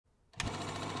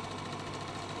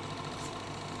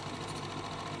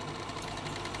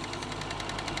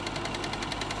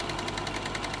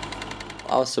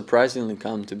I was surprisingly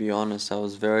calm, to be honest. I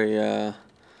was very, I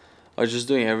was just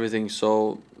doing everything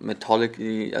so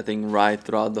methodically, I think, right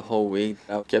throughout the whole week.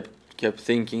 I kept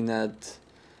thinking that,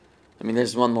 I mean,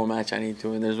 there's one more match I need to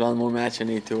win, there's one more match I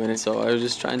need to win. So I was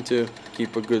just trying to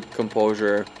keep a good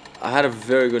composure. I had a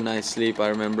very good night's sleep, I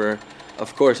remember.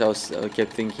 Of course, I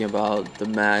kept thinking about the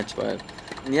match, but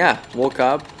yeah, woke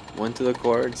up, went to the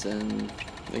courts, and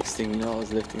next thing you know, I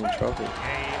was lifting the trophy.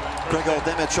 Grigor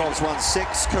Dimitrov's won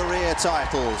 6 career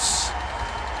titles.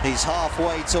 He's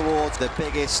halfway towards the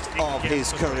biggest of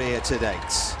his career to date.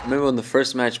 I remember on the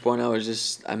first match point,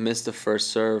 I missed the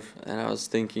first serve, and I was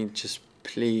thinking, just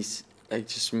please, like,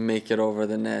 just make it over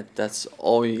the net. That's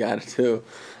all you gotta do.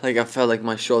 Like, I felt like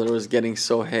my shoulder was getting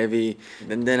so heavy,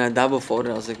 and then I double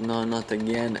folded. I was like, no, not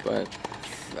again. But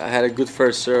I had a good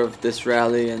first serve this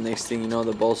rally, and next thing you know,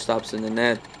 the ball stops in the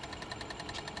net.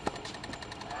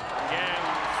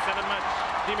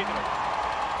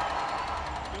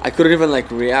 I couldn't even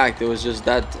like react. It was just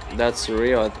that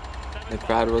surreal. The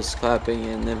crowd was clapping,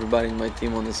 and everybody in my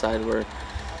team on the side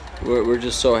were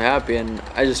just so happy, and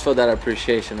I just felt that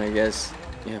appreciation, I guess,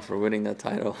 yeah, for winning that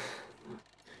title.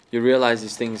 You realize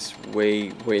these things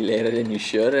way later than you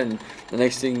should, and the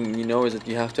next thing you know is that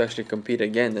you have to actually compete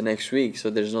again the next week. So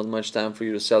there's not much time for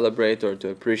you to celebrate or to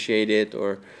appreciate it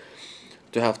or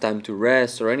to have time to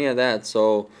rest or any of that.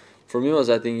 So for me, it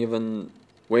was, I think, even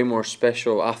way more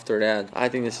special after that. I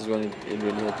think this is when it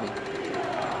really hit me.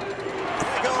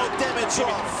 Grigor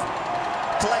Dimitrov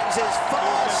claims his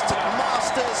first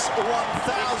Masters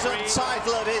 1000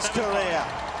 title of his career.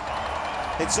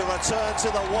 It's a return to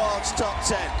the world's top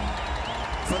 10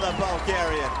 for the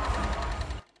Bulgarian.